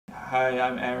Hi,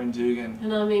 I'm Aaron Dugan.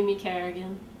 And I'm Amy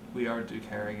Carrigan. We are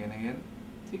Ducarriganigan.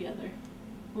 Together.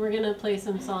 We're gonna play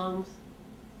some songs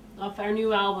off our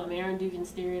new album, Aaron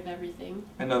Dugan's Theory of Everything.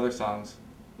 And other songs.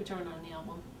 Which aren't on the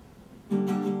album.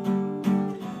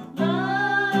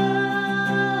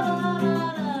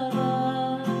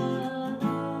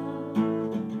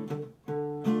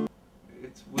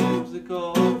 It's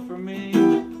whimsical for me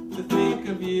to think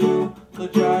of you,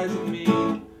 close your eyes at me.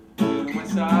 Do my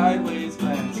sideways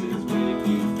glances make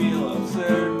you feel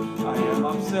absurd. I am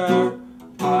absurd.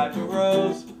 I'm a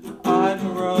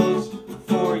rose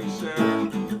for you, sir.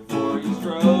 For you,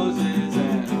 roses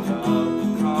and a cup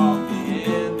of coffee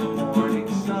in the morning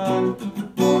sun.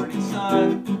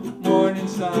 Morning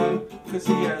sun, 'cause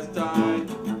he has died.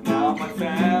 Now my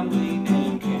family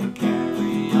name can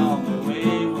carry on the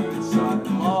wayward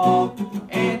son-in-law.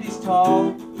 And he's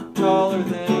tall, taller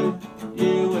than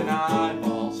you and I.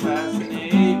 Balls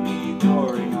fascinate me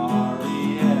during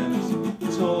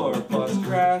REM's tour. Bus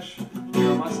crash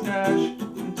your mustache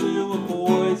into a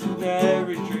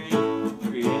boysenberry drink.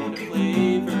 Create a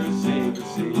flavor,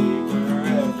 savor,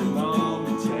 every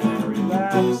momentary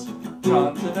lapse.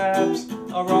 Tons of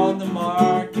apps are on the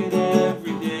market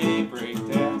every day.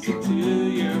 Breakdancing to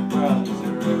your brother's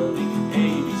early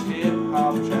 80s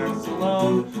hip-hop tracks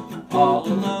alone, all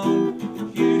alone.